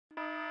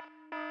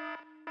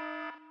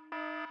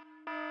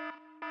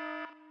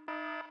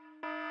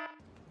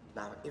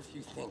Now, if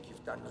you think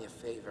you've done me a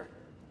favor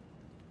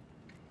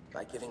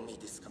by giving me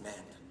this command,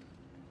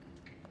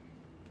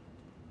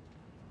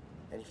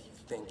 and if you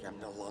think I'm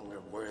no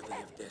longer worthy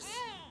of this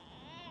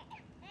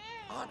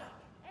honor,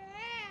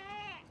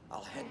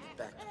 I'll hand it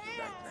back to you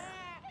right now.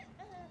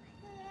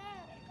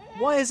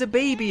 Why is a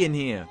baby in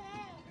here?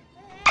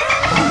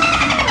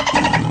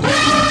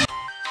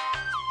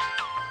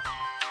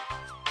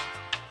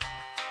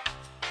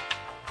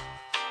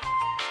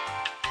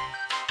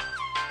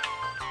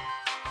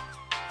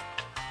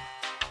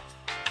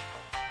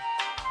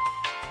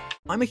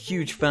 I'm a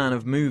huge fan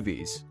of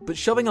movies, but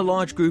shoving a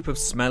large group of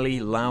smelly,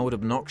 loud,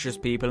 obnoxious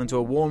people into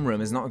a warm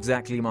room is not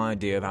exactly my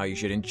idea of how you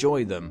should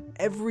enjoy them.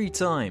 Every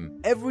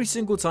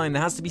single time,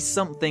 there has to be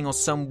something or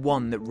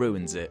someone that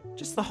ruins it.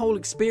 Just the whole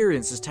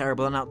experience is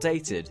terrible and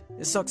outdated.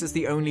 It sucks it's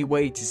the only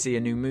way to see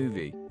a new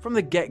movie. From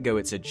the get-go,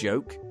 it's a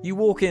joke. You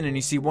walk in and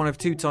you see one of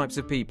two types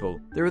of people.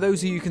 There are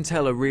those who you can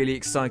tell are really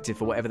excited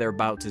for whatever they're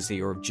about to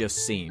see or have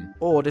just seen,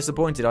 or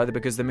disappointed either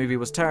because the movie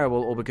was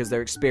terrible or because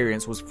their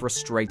experience was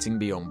frustrating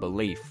beyond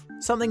belief.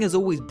 Something is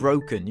always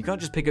broken. You can't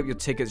just pick up your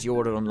tickets you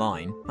ordered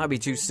online. That'd be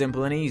too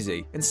simple and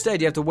easy. Instead,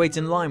 you have to wait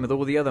in line with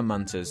all the other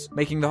munters,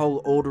 making the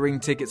whole ordering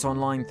tickets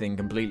online thing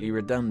completely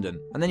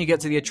redundant. And then you get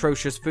to the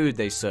atrocious food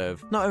they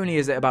serve. Not only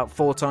is it about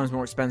 4 times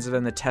more expensive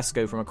than the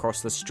Tesco from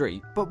across the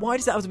street, but why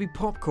does it have to be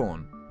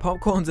popcorn?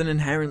 Popcorn's an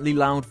inherently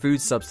loud food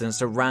substance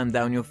to ram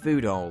down your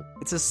food hole.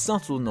 It's a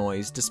subtle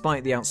noise,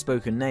 despite the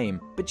outspoken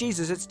name, but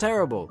Jesus, it's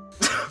terrible.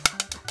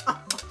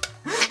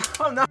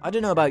 Oh, no. I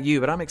don't know about you,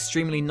 but I'm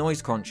extremely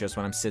noise conscious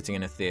when I'm sitting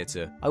in a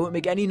theatre. I won't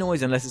make any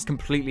noise unless it's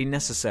completely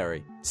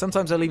necessary.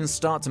 Sometimes I'll even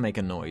start to make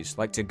a noise,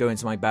 like to go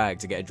into my bag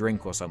to get a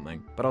drink or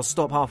something, but I'll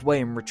stop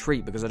halfway and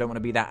retreat because I don't want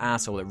to be that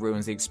asshole that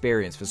ruins the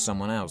experience for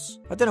someone else.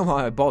 I don't know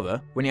why I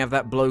bother, when you have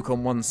that bloke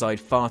on one side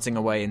farting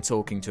away and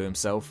talking to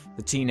himself,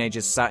 the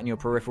teenagers sat in your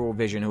peripheral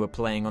vision who are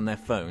playing on their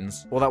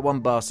phones, or that one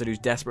bastard who's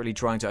desperately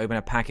trying to open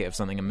a packet of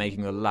something and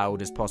making the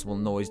loudest possible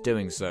noise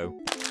doing so.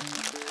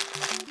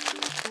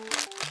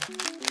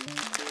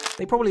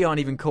 They probably aren't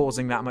even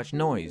causing that much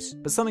noise,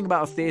 but something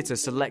about a theatre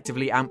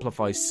selectively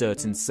amplifies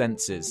certain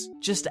senses.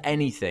 Just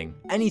anything.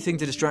 Anything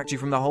to distract you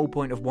from the whole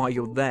point of why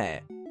you're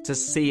there. To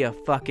see a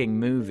fucking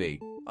movie.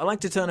 I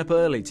like to turn up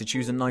early to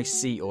choose a nice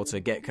seat or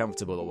to get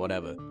comfortable or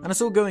whatever. And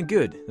it's all going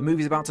good. The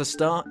movie's about to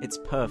start, it's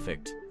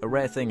perfect. A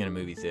rare thing in a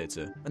movie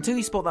theatre. Until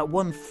you spot that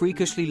one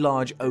freakishly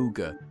large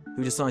ogre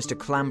who decides to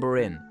clamber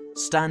in,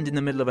 stand in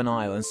the middle of an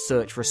aisle and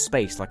search for a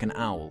space like an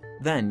owl.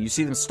 Then you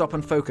see them stop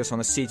and focus on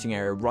the seating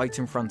area right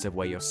in front of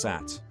where you're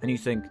sat. And you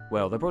think,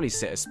 well, they'll probably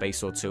sit a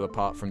space or two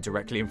apart from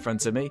directly in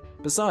front of me.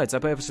 Besides, I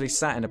purposely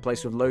sat in a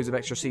place with loads of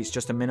extra seats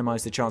just to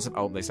minimize the chance of,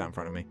 oh, they sat in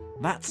front of me.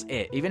 That's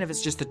it. Even if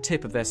it's just the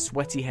tip of their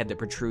sweaty head that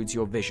protrudes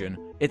your vision,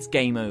 it's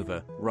game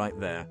over, right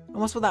there. And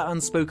what's with that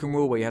unspoken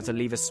rule where you have to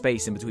leave a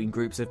space in between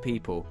groups of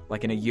people,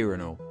 like in a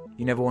urinal?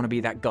 You never want to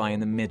be that guy in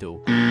the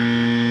middle.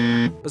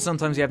 But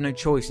sometimes you have no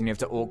choice and you have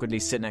to awkwardly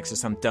sit next to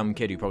some dumb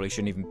kid who probably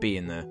shouldn't even be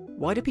in there.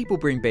 Why do people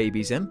bring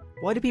babies in?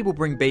 Why do people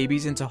bring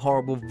babies into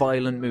horrible,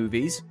 violent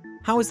movies?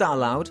 How is that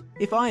allowed?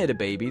 If I had a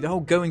baby, the whole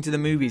going to the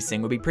movies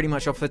thing would be pretty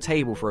much off the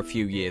table for a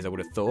few years, I would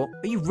have thought.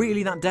 Are you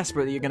really that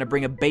desperate that you're going to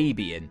bring a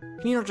baby in?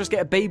 Can you not just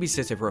get a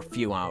babysitter for a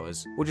few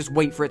hours? Or just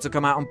wait for it to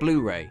come out on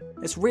Blu-ray?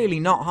 It's really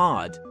not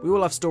hard. We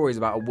all have stories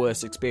about a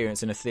worst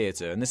experience in a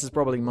theatre, and this is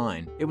probably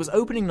mine. It was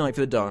opening night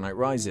for The Dark Knight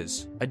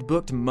Rises. I'd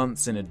booked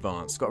months in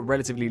advance, got a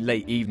relatively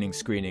late evening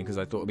screening because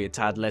I thought it'd be a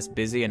tad less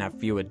busy and have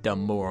fewer dumb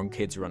moron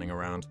kids running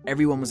around.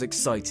 Everyone was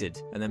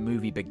excited, and the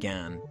movie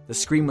began. The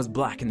screen was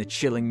black and the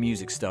chilling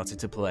music started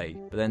to play,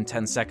 but then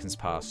 10 seconds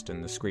passed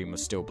and the screen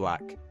was still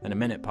black. Then a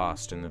minute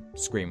passed and the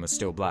screen was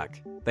still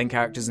black. Then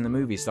characters in the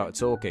movie started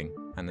talking,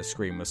 and the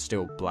screen was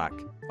still black.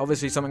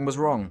 Obviously something was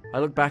wrong. I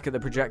looked back at the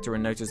projector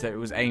and noticed that it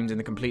was aimed in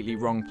the completely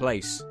wrong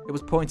place. It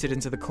was pointed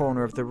into the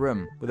corner of the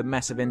room, with a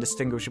mess of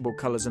indistinguishable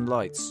colours and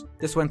lights.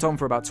 This went on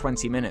for about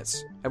 20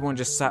 minutes. Everyone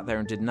just sat there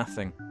and did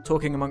nothing,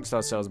 talking amongst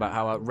ourselves about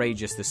how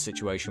outrageous this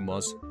situation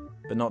was,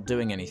 but not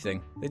doing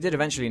anything. They did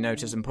eventually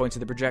notice and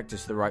pointed the projector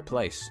to the right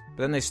place,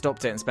 but then they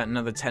stopped it and spent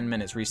another 10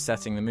 minutes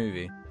resetting the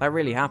movie. That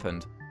really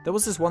happened. There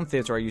was this one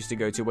theatre I used to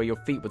go to where your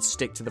feet would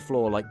stick to the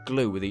floor like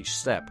glue with each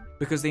step,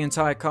 because the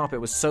entire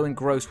carpet was so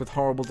engrossed with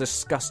horrible,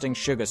 disgusting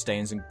sugar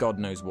stains and God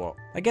knows what.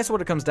 I guess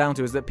what it comes down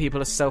to is that people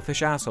are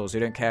selfish assholes who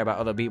don't care about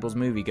other people's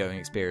movie-going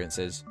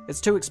experiences. It's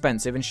too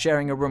expensive and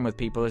sharing a room with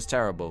people is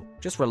terrible.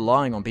 Just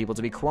relying on people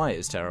to be quiet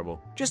is terrible.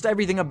 Just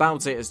everything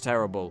about it is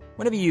terrible.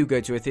 Whenever you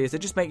go to a theatre,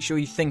 just make sure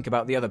you think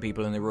about the other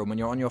people in the room when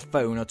you're on your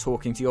phone or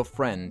talking to your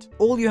friend.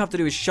 All you have to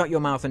do is shut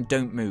your mouth and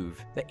don't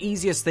move. The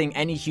easiest thing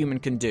any human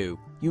can do.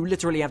 You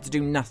literally have to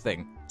do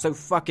nothing, so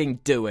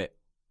fucking do it.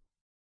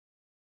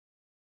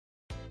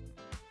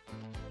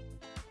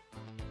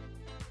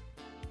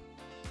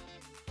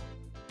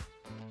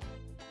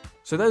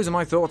 So those are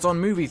my thoughts on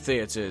movie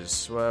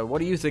theatres. What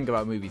do you think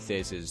about movie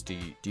theatres? Do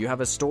you have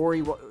a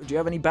story? Do you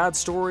have any bad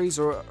stories,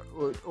 or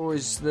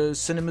is the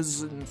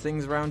cinemas and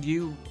things around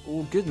you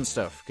all good and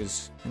stuff?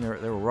 Because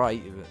they're all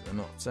right, but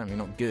they're certainly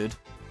not good.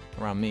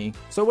 around me.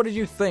 So what did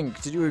you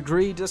think? Did you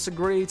agree,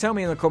 disagree? Tell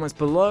me in the comments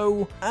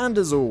below. And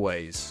as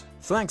always,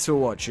 thanks for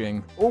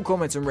watching. All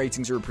comments and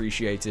ratings are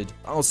appreciated.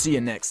 I'll see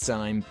you next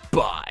time.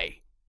 Bye.